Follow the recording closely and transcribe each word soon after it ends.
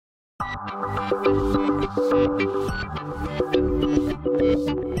I'd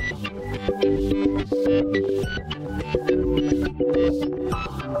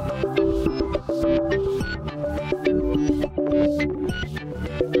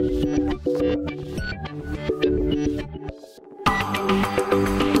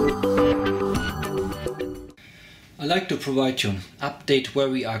like to provide you an update where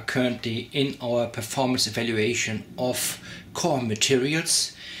we are currently in our performance evaluation of core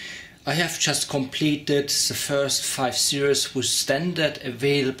materials. I have just completed the first 5 series with standard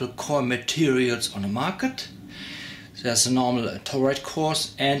available core materials on the market. There's a normal toroid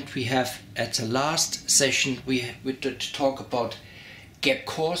course, and we have at the last session we did talk about gap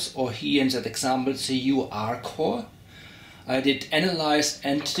cores, or here in that example the UR core. I did analyze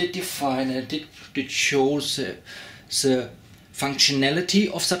and did define and did show the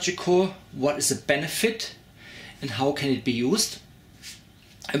functionality of such a core, what is the benefit and how can it be used.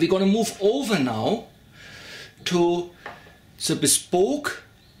 And we're going to move over now to the bespoke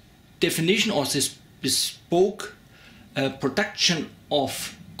definition, or this bespoke production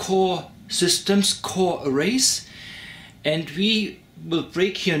of core systems, core arrays, and we will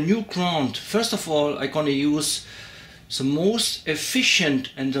break here new ground. First of all, I'm going to use the most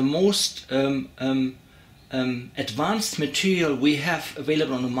efficient and the most advanced material we have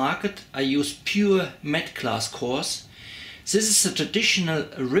available on the market. I use pure Metglas cores. This is the traditional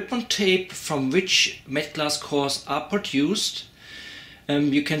ribbon tape from which Metglas cores are produced.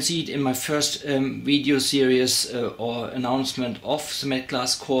 You can see it in my first video series or announcement of the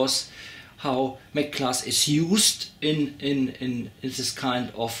Metglas cores, how Metglas is used in this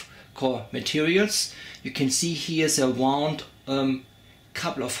kind of core materials. You can see here the wound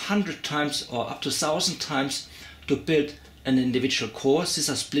couple of 100 times or up to 1,000 times to build an individual core. These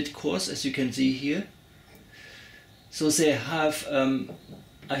are split cores, as you can see here. So they have,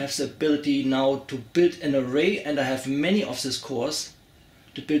 I have the ability now to build an array, and I have many of these cores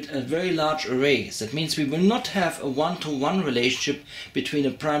to build a very large array. That means we will not have a one-to-one relationship between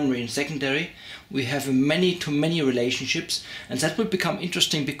a primary and secondary. We have a many-to-many relationships, and that will become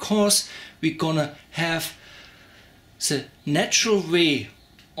interesting because we're gonna have the natural way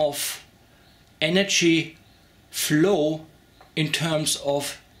of energy flow in terms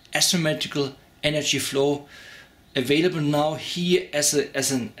of asymmetrical energy flow available now here as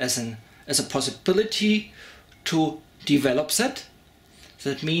a possibility to develop that.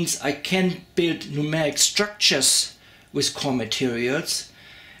 That means I can build numeric structures with core materials.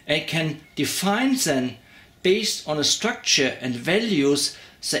 I can define then, based on a structure and values,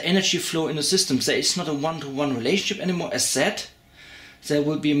 the energy flow in the system. There is not a one-to-one relationship anymore as said. There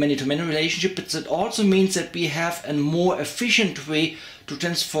will be a many-to-many relationship, but that also means that we have a more efficient way to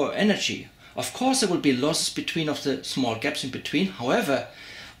transfer energy. Of course there will be losses between of the small gaps in between. However,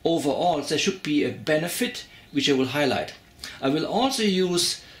 overall there should be a benefit which I will highlight. I will also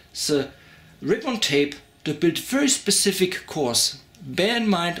use the ribbon tape to build very specific cores. Bear in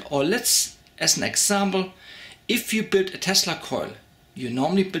mind, or let's, as an example, if you build a Tesla coil, you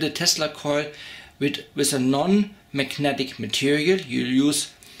normally build a Tesla coil with a non-magnetic material. You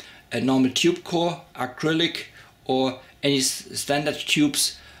use a normal tube core, acrylic, or any standard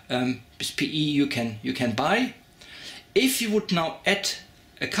tubes with PE you can buy. If you would now add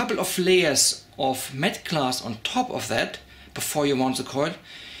a couple of layers of Metglas on top of that before you mount the coil,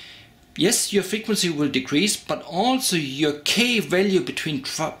 yes, your frequency will decrease, but also your K value between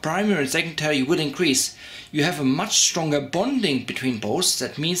primary and secondary will increase. You have a much stronger bonding between both.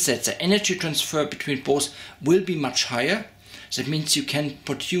 That means that the energy transfer between both will be much higher. That means you can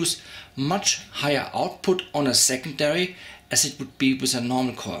produce much higher output on a secondary as it would be with a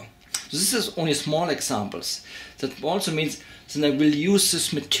normal core. So this is only small examples. That also means that I will use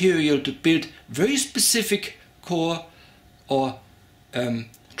this material to build very specific core or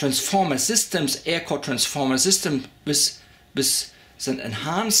transformer systems, air core transformer system with an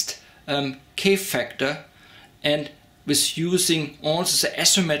enhanced K factor, and with using also the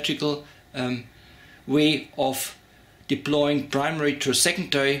asymmetrical way of deploying primary to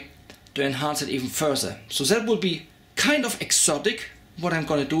secondary to enhance it even further. So that will be kind of exotic what I'm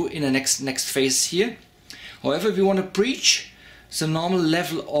going to do in the next phase here. However, we want to breach the normal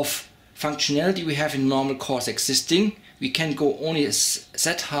level of functionality we have in normal cores existing. We can go only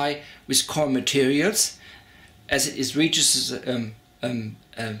that high with core materials as it reaches a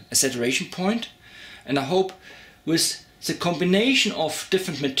saturation point. And I hope with the combination of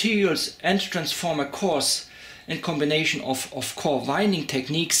different materials and transformer cores and combination of core winding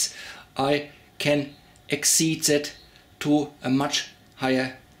techniques, I can exceed that to a much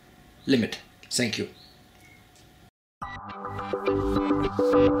higher limit. Thank you.